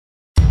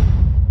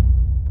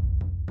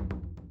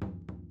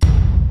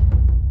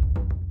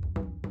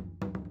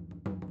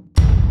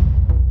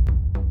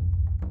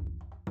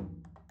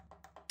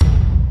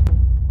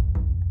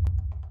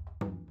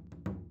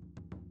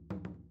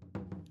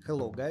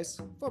Hello guys,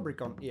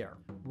 Fabric on Air.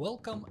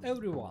 Welcome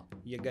everyone!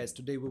 Yeah guys,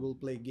 today we will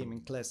play game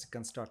in classic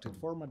constructed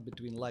format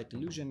between Light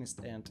Illusionist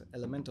and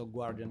Elemental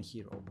Guardian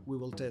Hero. We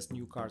will test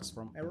new cards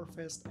from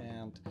Everfest,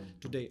 and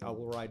today I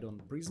will ride on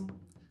Prism,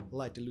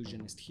 Light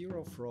Illusionist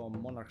Hero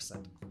from Monarch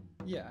set.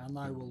 Yeah, and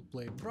I will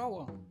play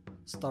Bravo,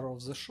 star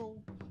of the show,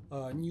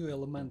 a new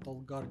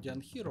Elemental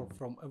Guardian Hero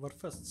from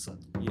Everfest set.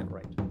 Yeah,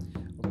 right.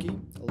 Okay,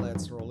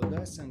 let's roll the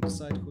dice and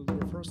decide who will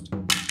go first.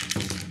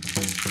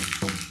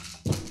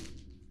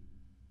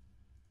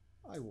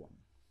 I won.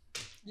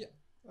 Yeah.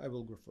 I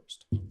will go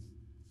first.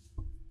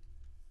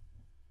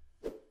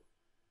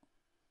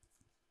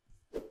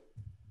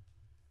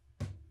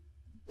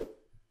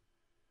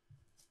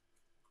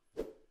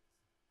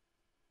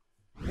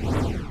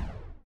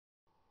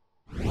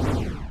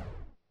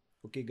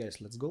 Okay guys,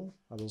 let's go.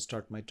 I will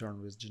start my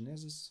turn with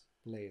Genesis,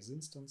 play as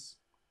instance,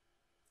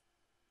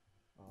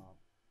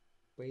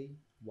 pay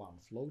 1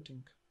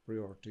 floating,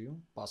 prior to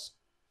you, Pass.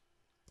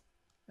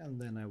 and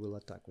then I will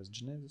attack with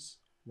Genesis,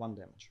 1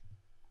 damage.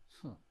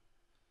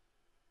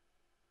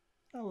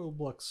 I will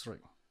block 3.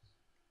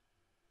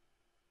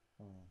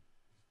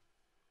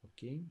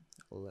 Okay,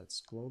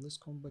 let's close this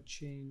combat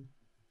chain,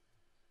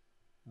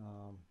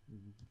 and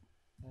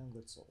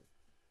that's all.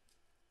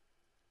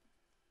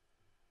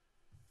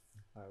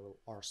 I will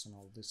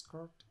arsenal this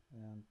card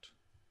and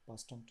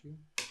pass it on to you.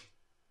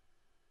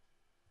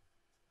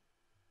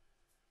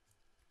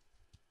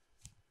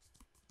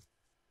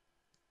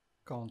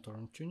 Counter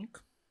on Tunic.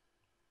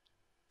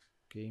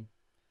 Okay.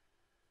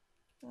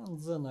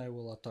 And then I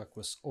will attack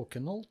with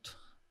Okinold,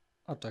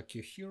 attack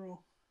your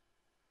hero,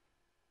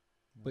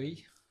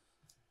 pay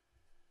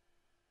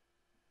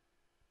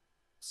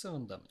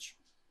 7 damage.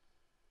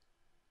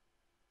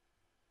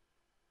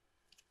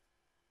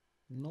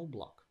 No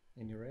block.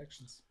 Any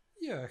reactions?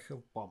 Yeah, I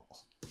have pummel.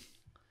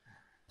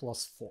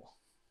 Plus 4.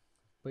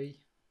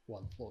 Pay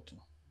 1 floating.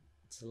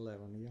 It's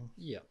 11, yeah.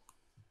 Yeah.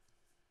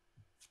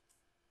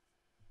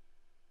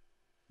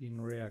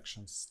 In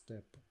reaction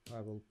step,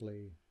 I will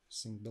play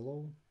Sink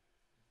Below.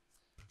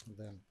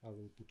 Then I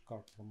will put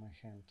card from my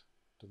hand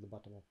to the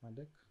bottom of my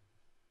deck.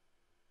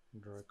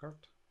 Draw a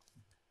card.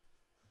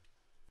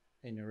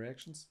 Any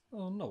reactions?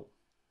 Oh, no.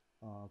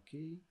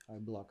 Okay, I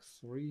block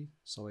 3,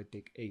 so I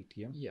take 8,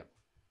 yeah? Yeah.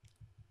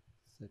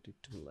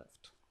 32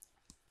 left.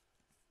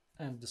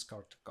 And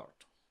discard a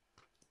card.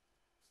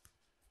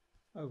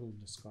 I will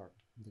discard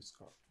this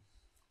card.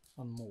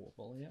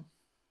 Unmovable, yeah?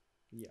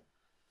 Yeah.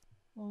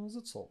 Oh,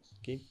 that's all.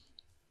 Okay.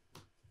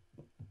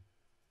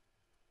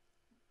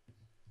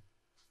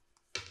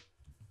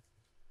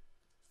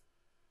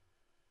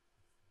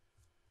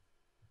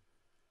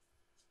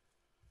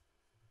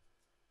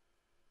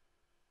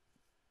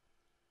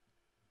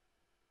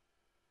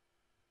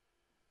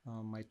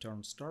 My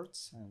turn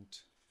starts and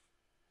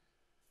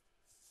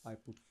I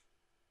put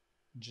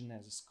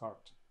Genesis card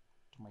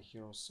to my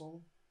hero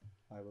soul.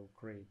 I will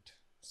create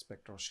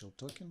Spectral Shield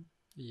token.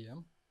 Yeah.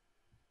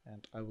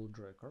 And I will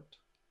draw a card.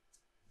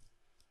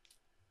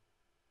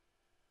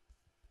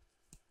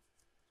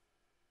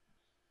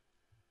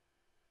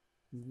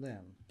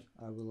 Then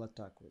I will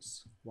attack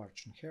with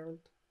Warchen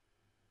Herald.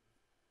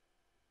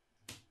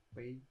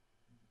 Pay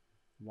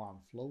 1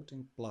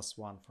 floating plus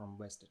 1 from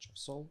Vestige of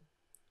Soul.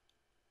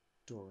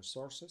 2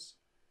 resources.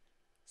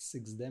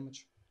 6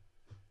 damage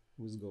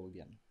with Go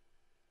Again.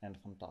 And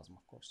Phantasm,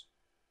 of course.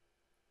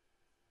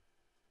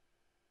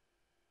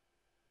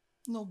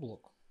 No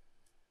block.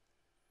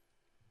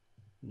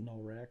 No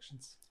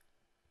reactions.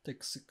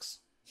 Take 6.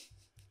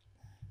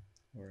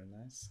 Very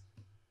nice.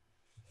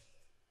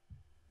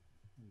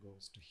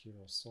 Goes to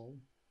Hero Soul.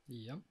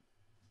 Yeah.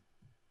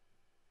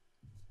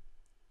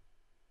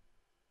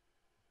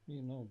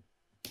 You know,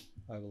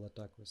 I will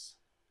attack with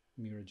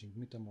Miraging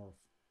Metamorph.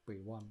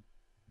 Pay 1.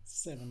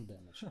 7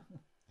 damage.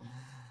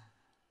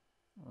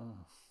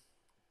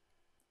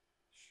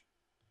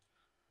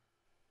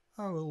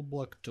 I will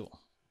block 2.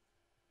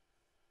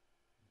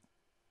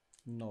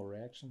 No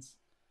reactions.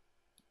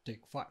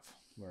 Take 5.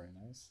 Very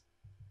nice.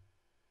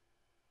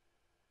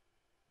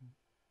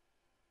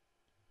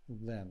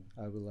 Then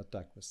I will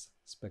attack with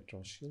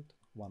Spectral Shield.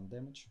 1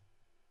 damage.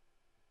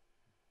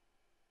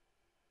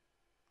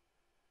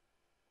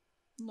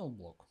 No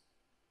block.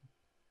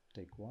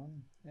 Take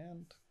 1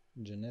 and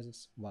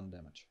Genesis 1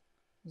 damage.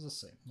 The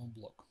same, no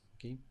block.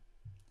 Okay.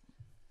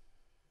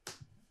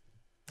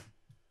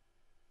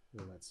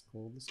 Let's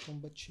call this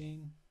combat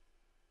chain.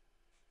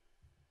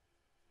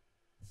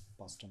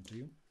 Passed on to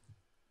you.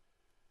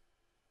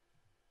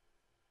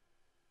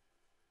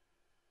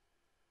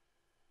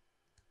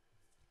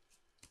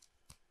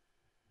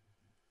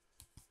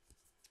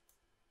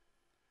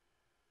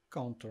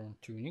 Counter on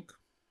Tunic.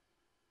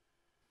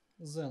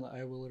 Then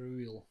I will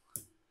reveal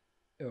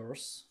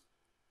Earth,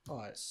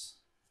 Ice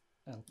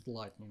and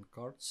Lightning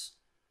cards.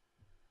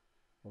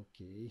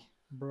 Okay.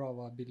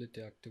 Bravo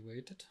ability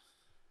activated.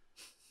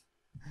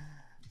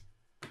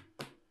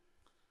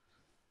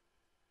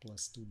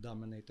 Plus 2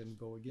 dominate and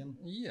Go Again.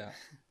 Yeah.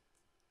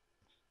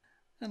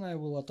 And I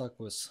will attack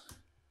with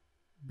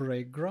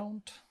Break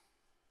Ground.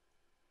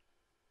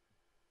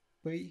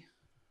 pay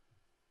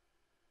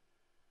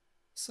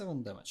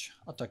 7 damage,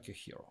 attack your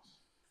hero.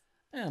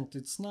 And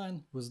it's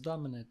 9 with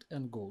dominate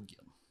and go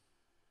again.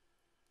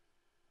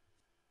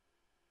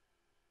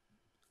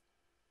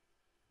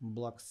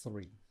 Block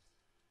 3.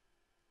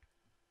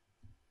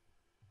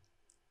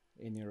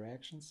 Any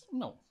reactions?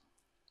 No.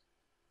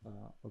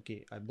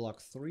 Okay, I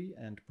block 3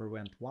 and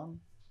prevent 1.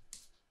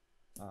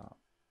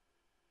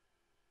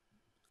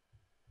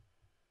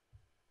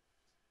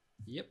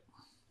 Yep.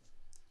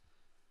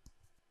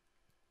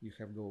 You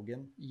have go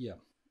again? Yeah.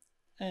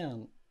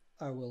 And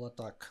I will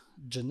attack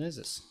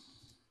Genesis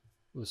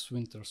with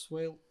Winter's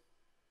Veil.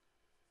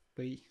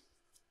 Pay.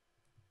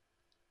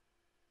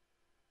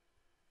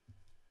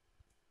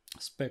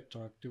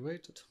 Spectre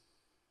activated.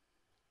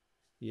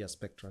 Yeah,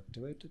 Spectre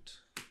activated.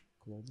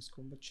 Close this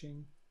combat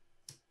chain.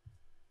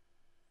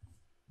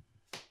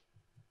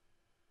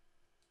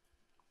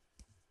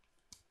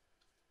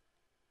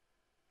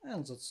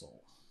 And that's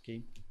all.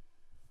 Okay.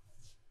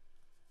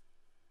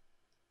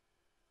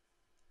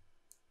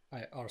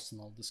 I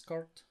arsenal this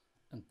card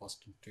and pass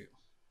it to you.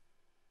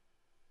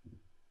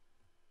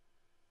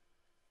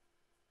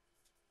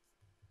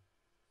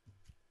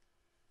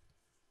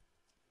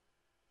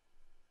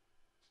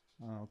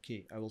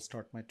 Okay, I will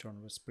start my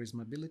turn with Prism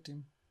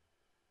ability.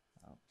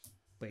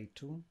 Pay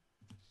 2.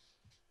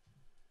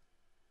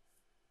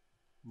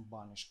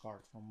 Banish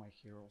card from my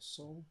hero's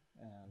soul,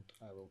 and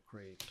I will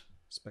create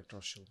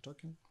Spectral Shield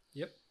token.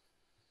 Yep.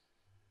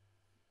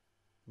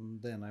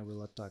 And then I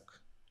will attack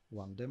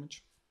 1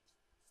 damage.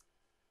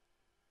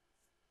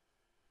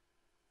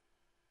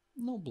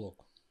 No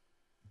block.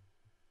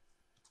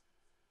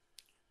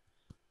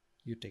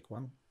 You take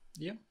 1.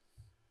 Yeah.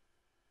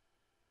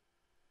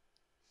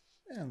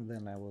 And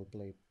then I will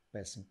play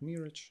Passing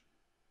Mirage.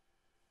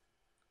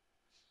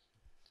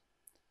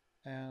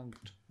 And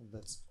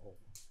that's all.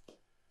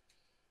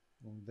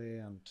 In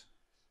the end,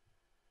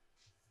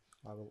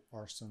 I will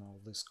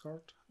arsenal this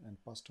card and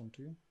pass it on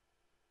to you.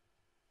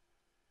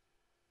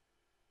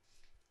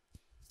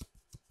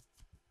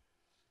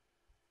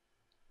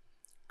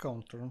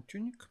 Counter on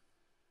Tunic.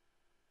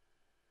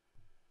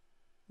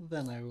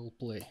 Then I will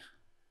play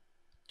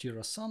Tear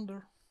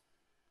Asunder.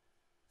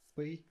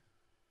 Pay.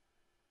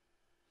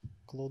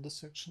 Close the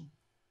section.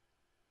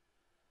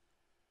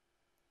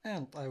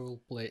 And I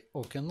will play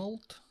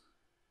Oakenold.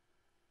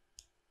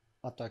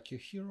 Attack your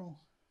hero.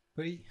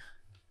 Pay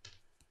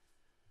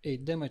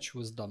 8 damage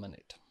with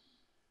dominate.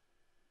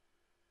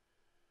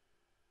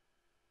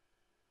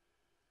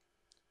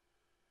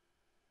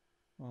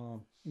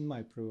 In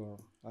my prior,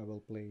 I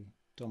will play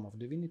Tome of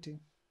Divinity.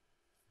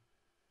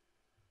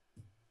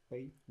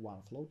 Pay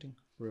 1 floating,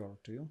 prior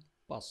to you.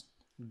 Pass.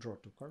 Draw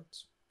 2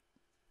 cards.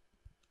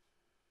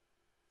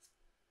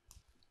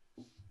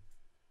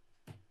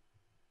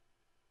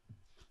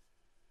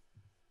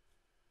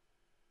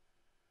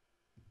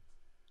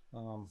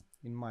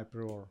 In my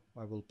prior,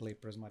 I will play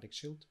Prismatic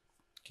Shield.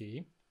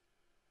 Okay.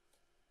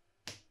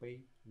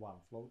 Pay 1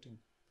 floating,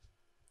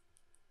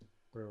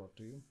 prior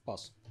to you.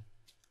 Pass.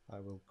 I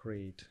will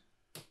create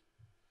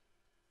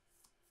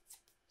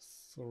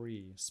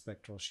 3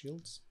 Spectral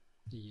Shields.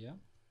 Yeah.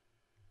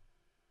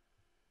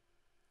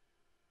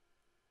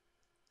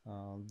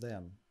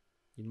 Then,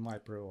 in my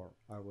prior,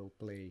 I will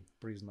play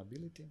Prism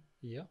ability.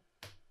 Yeah.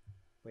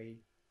 Pay.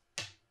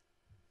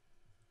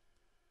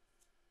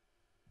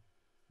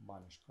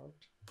 Banish card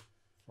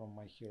from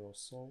my hero's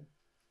soul.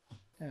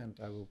 And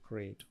I will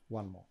create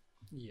 1 more.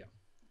 Yeah.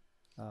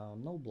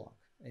 No block.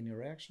 Any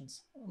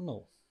reactions?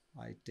 No.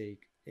 I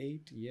take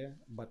 8, yeah,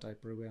 but I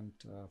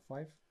prevent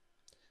 5.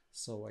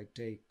 So I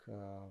take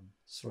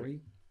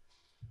 3.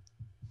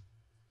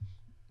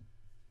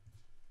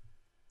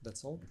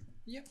 That's all?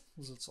 Yeah,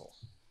 that's all.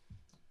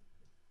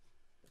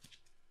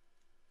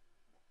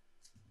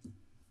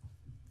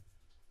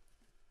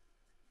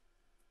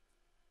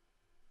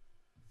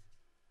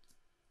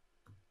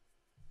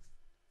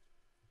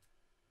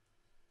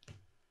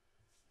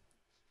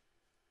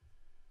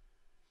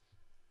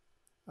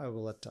 I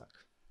will attack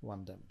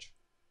 1 damage.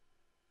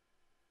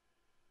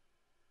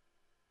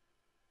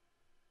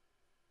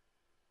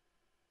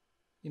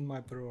 In my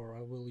prior,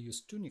 I will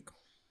use Tunic.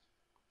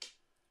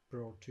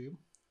 Prior to you.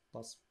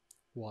 Pass.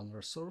 1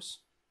 resource.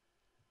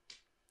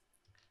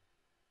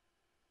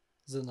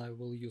 Then I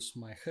will use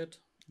my head.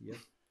 Yeah.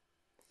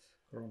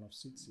 Crown of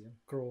Seeds, yeah.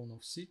 Crown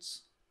of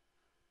Seeds.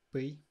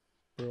 Pay.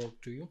 Prior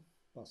to you.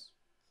 Pass.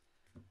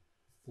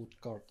 Put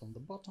card on the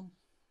bottom.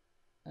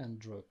 And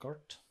draw a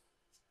card.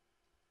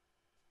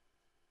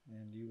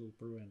 And you will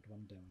prevent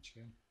 1 damage,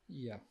 yeah?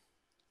 Yeah.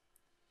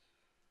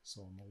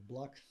 So no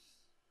block.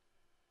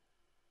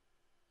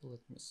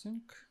 Let me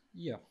think.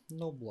 Yeah,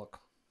 no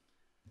block.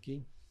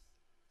 Okay.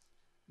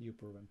 You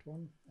prevent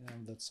 1,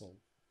 and that's all.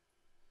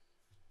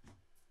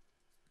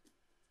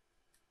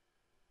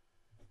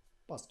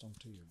 Passed on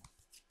to you.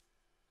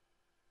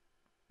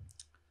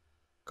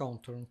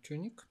 Counter on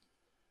Tunic.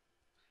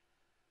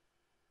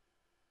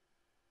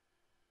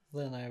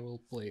 Then I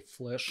will play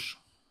Flash.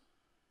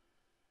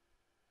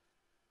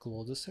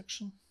 Close the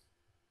section.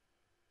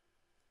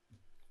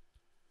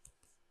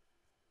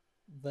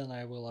 Then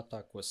I will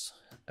attack with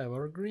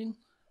Evergreen,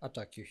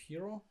 attack your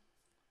hero,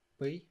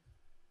 pay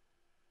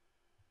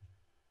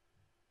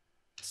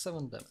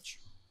 7 damage.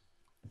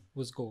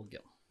 With go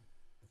again.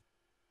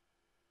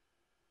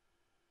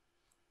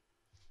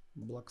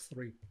 Block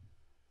 3.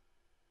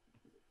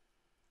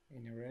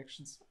 Any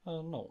reactions?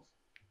 No.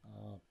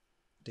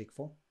 Take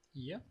 4.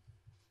 Yeah.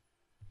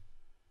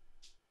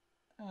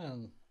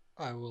 And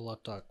I will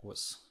attack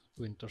with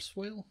Winter's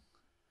Veil,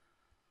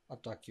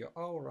 attack your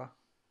aura,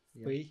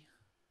 pay.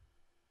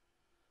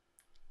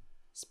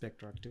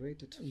 Spectre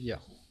activated. Yeah.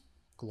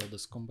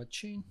 Clodus Combat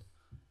Chain.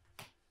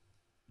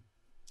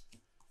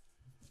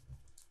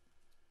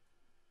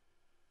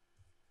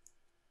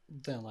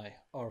 Then I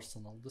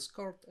arsenal this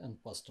card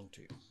and pass on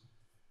to you.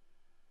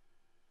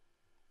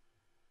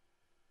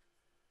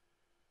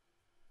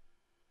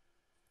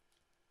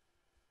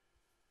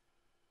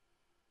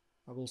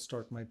 I will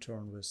start my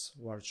turn with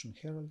Warchun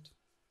Herald.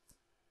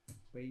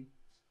 Pay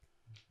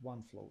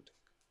 1 floating.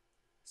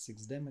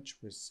 6 damage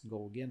with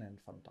Go Again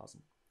and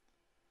Phantasm.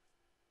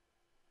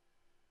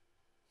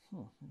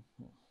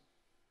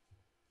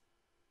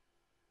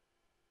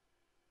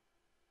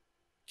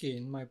 Okay,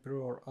 in my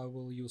prior I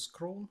will use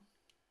Crown.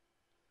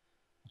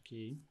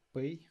 Okay.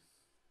 Pay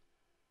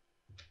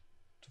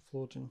to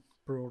floating,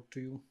 prior to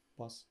you,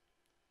 Pass.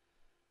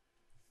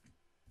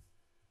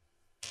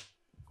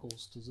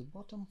 goes to the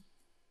bottom.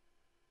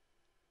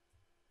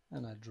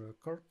 And I draw a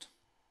card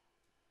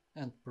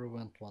and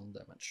prevent 1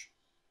 damage.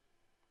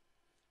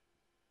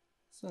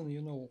 Then,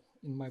 you know,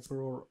 in my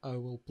prior I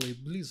will play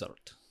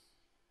Blizzard.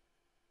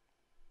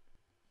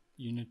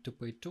 You need to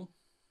pay 2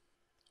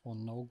 or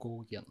now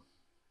go again.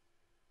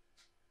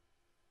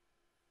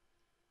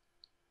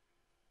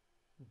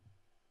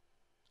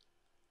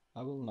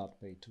 I will not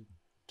pay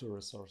 2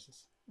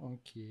 resources.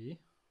 Okay.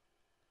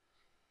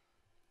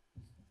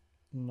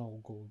 Now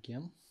go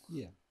again.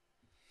 Yeah.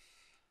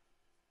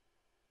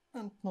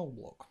 And no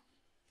block.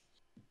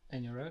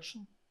 Any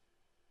reaction?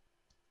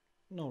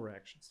 No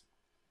reactions.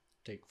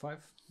 Take 5.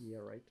 Yeah,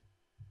 right.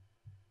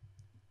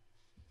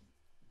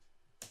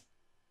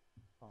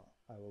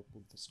 I will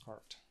put this card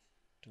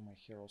to my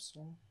hero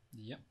stone.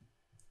 Yeah.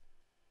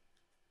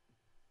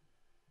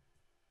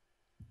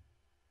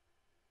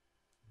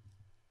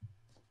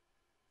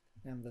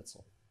 And that's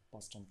all.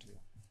 Passed on to you.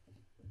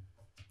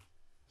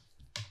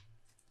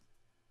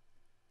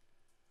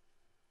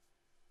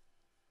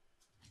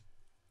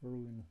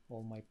 Ruin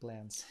all my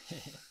plans.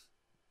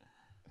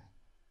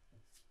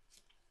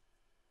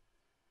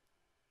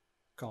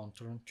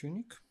 Counter on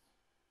Tunic.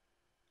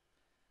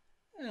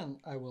 And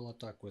I will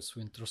attack with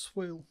Winter's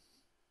Veil.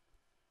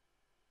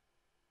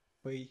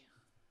 Pay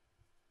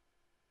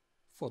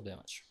 4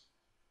 damage.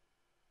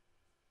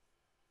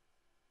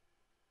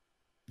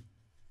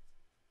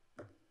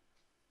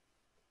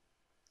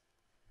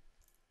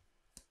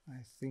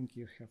 I think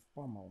you have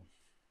pummel.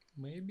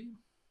 Maybe.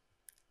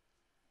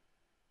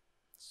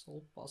 It's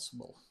all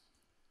possible.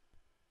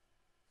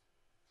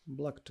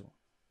 Block 2.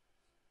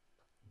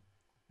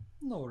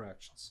 No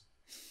reactions.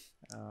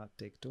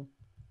 Take 2.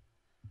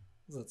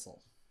 That's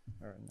all.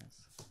 Very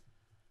nice.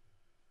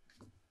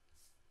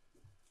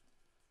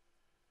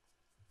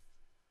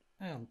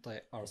 And I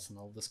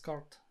arsenal this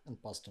card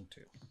and pass on to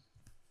you.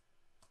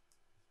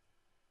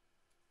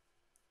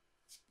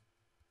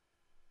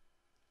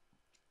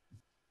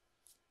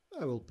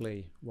 I will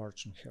play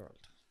Warchun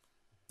Herald.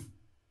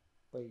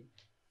 Pay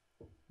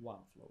 1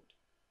 float.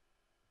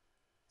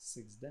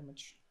 6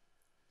 damage.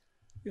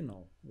 You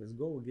know, with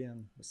Go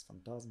Again, with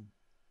Phantasm.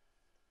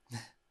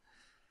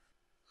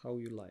 How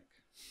you like.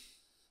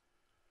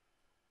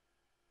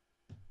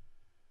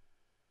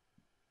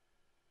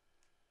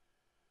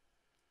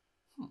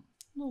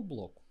 No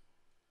block.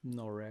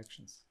 No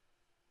reactions.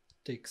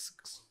 Take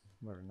 6.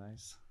 Very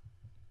nice.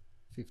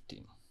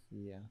 15.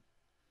 Yeah.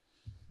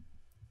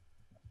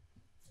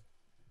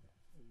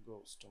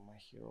 Goes to my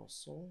hero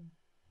soul.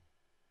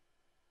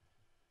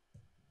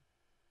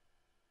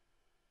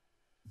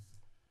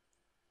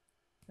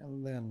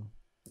 And then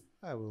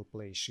I will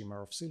play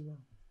Shimmer of Silver.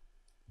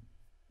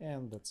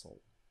 And that's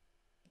all.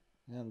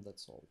 And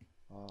that's all.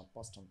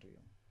 Passed on to you.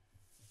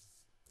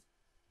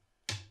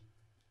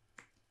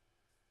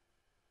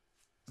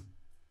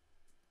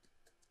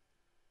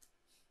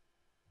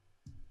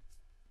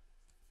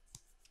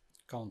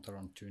 Counter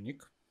on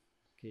Tunic.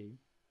 Okay.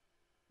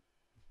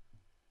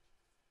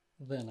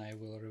 Then I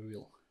will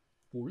reveal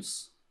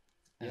Pulse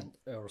and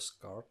Earth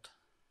card.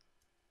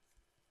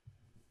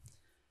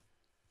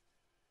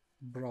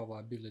 Brava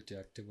ability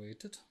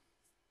activated.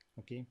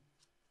 Okay.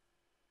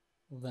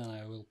 Then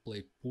I will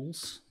play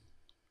Pulse.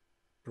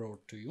 Prior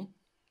to you.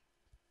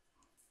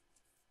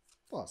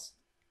 Pass.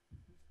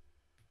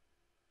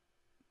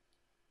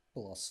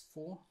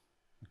 +4.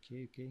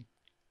 Okay, okay.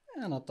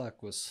 And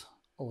attack with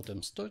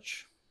Oldhim's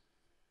Touch.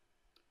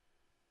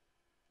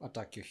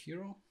 Attack your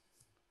hero.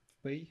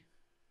 Pay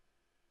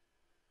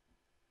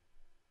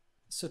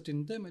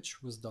 13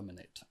 damage with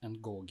Dominate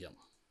and go again.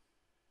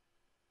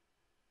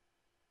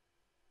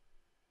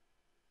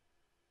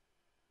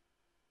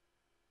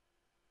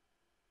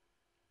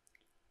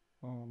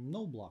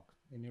 No block.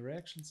 Any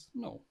reactions?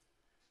 No.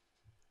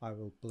 I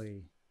will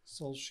play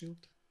Soul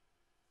Shield.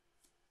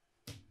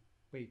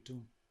 Pay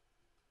 2.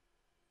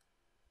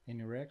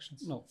 Any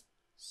reactions? No.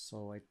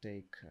 So I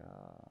take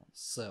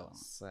 7.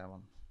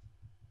 7.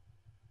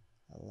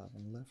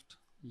 11 left.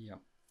 Yeah.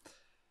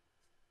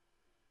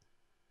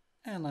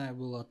 And I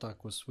will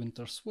attack with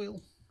Winter's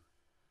Will.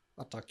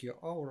 Attack your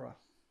aura.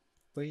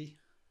 Pay.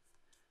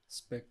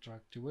 Spectre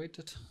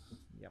activated.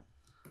 Yeah.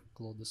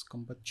 Close this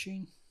combat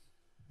chain.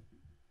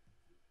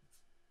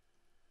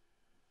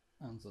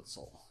 And that's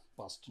all.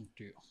 Passed on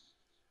to you.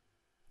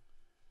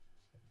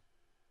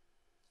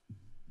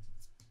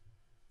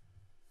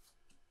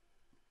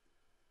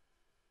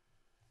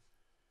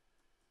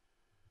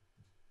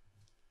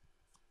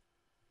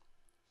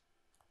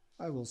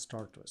 I will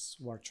start with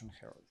Warchon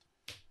Herald.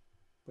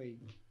 Pay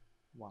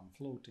 1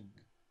 floating,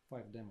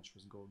 5 damage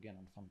with Go Again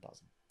and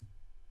Phantasm.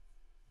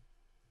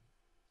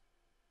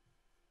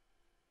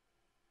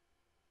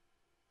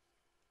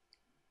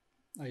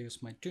 I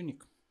use my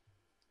tunic.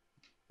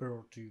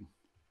 Prior to you.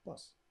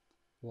 Pass.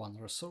 1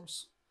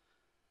 resource.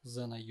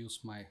 Then I use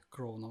my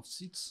Crown of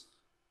Seeds.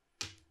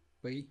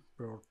 Pay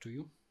prior to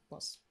you.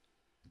 Pass.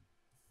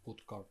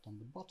 Put card on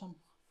the bottom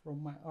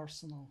from my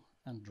arsenal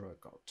and draw a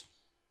card.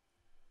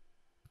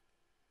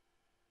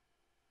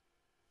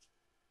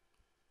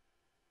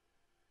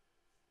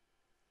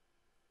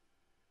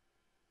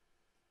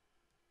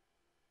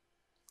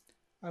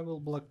 I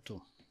will block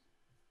 2.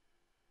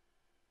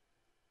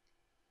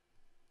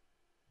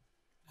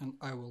 And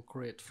I will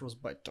create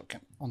Frostbite token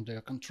on their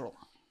control.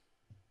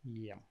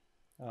 Yeah.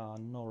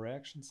 No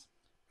reactions.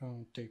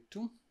 Take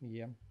 2.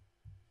 Yeah.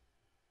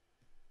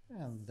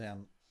 And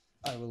then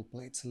I will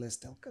play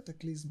Celestial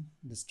Cataclysm,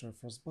 destroy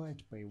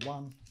Frostbite, pay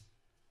 1,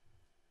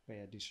 pay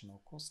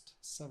additional cost,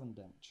 7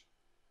 damage.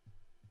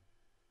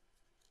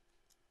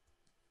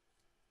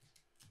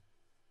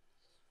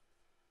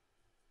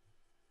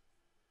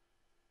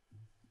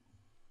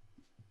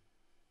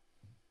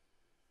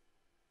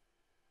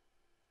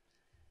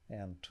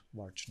 And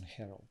Warchon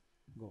Herald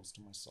goes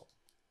to my soul.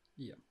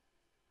 Yeah.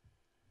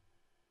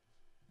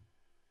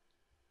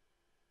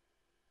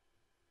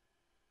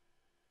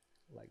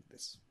 Like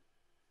this.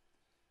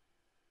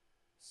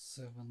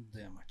 7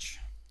 damage.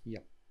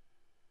 Yep.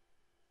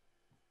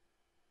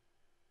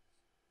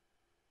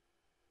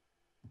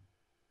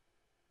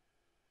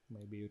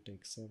 Maybe you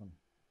take 7.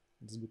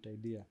 It's a good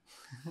idea.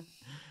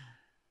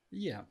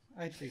 Yeah,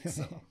 I take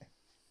 7.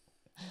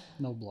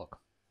 No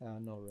block.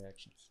 No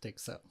reactions. Take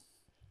 7.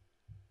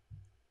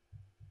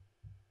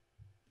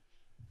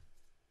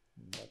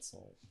 That's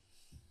all.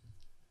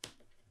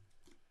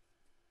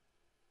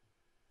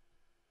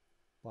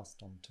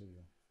 Passed on to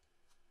you.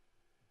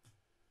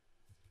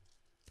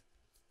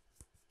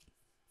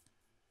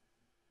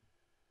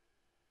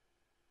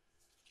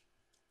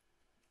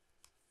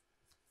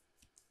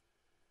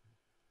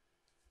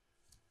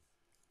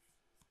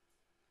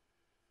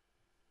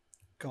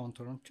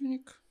 Counter on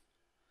Tunic.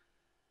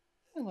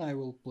 And I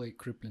will play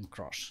Crippling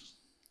Crush.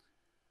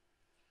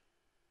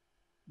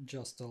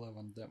 Just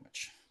 11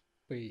 damage.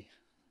 Pay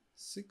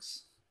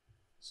 6.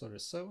 Sorry,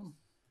 7.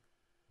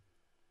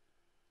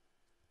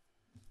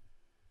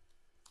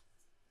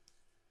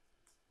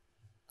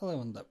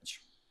 $11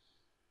 damage.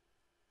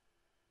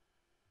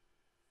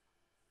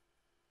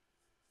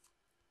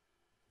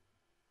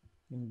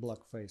 In black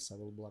face I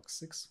will block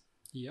 6.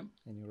 Yeah.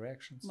 Any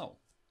reactions? No.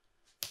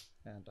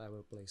 And I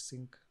will play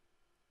Sync.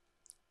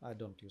 I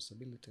don't use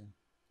ability.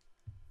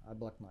 I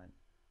block 9.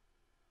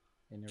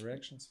 Any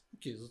reactions?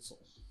 Okay, that's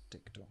all.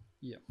 Take 2.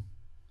 Yeah.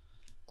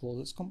 Close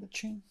this combat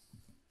chain.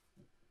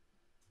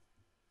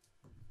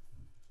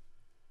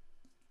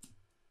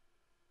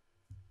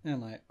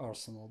 And I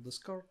arsenal this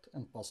card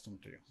and pass them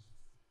to you.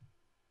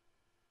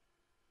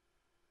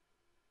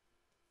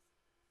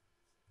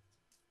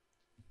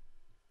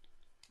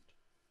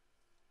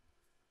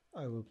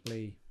 I will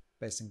play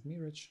Passing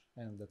Mirage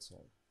and that's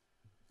all.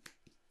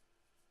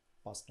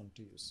 Passed on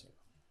to you, sir.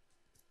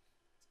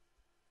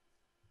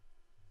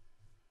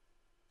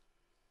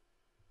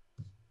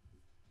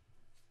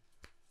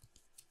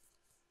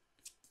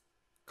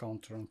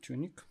 Counter on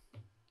Tunic.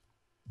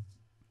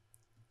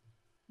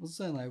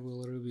 Then I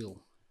will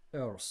reveal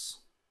Earth,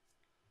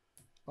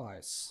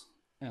 Ice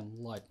and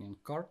Lightning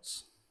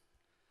cards.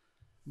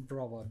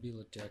 Bravo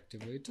ability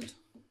activated.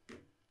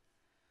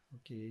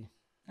 Okay.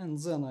 And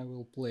then I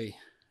will play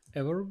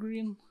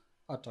Evergreen,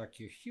 attack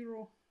your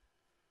hero,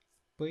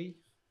 pay.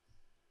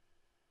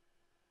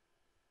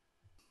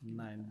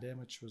 9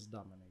 damage with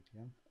Dominate,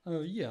 yeah?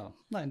 Yeah,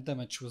 9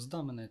 damage with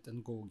Dominate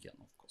and go again,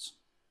 of course.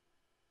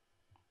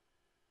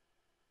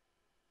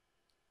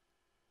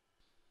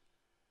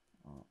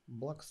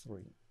 Block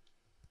 3.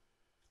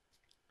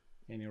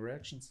 Any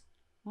reactions?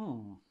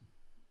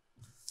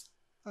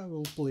 I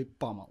will play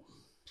Pummel.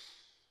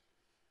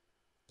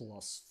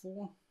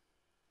 +4.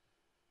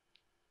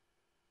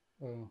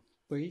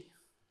 Pay.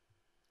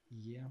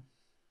 Yeah.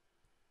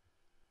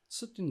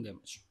 13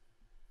 damage.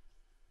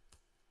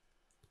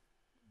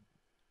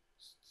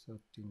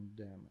 13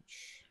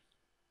 damage.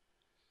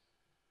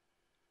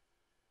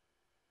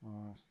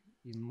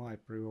 In my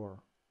prior,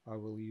 I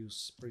will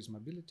use Prism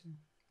ability.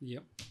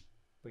 Yep.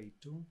 Pay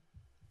 2.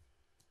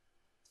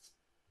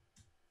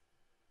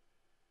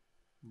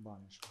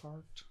 Banish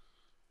card.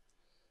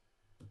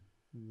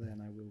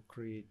 Then I will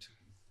create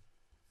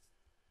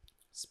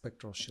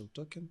Spectral Shield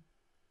token.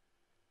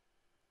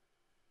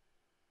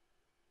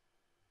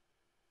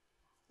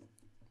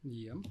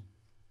 Yeah.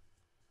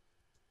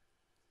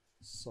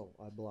 So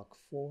I block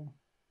 4.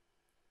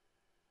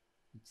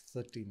 It's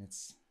 13,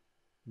 it's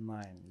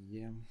 9,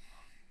 yeah.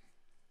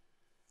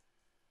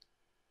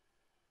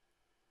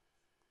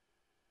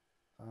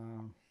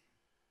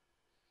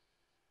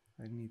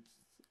 I need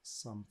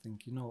something,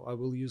 you know, I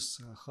will use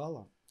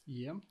Hala.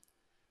 Yeah.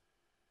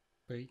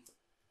 Pay.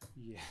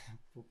 Yeah,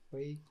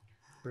 pay.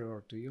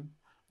 Prior to you.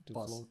 To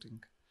Pass. floating.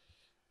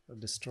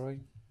 Destroy.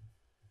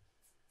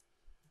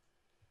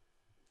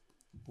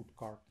 Put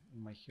card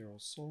in my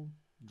hero's soul.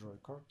 Draw a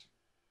card.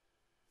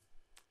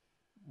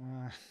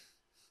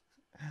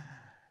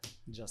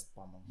 Just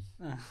pummel.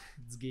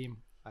 It's game.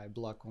 I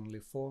block only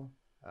 4.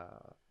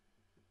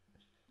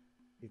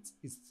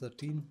 It's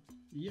 13.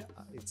 Yeah.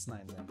 It's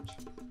 9 damage.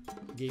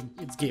 Game.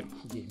 It's game.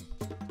 Game.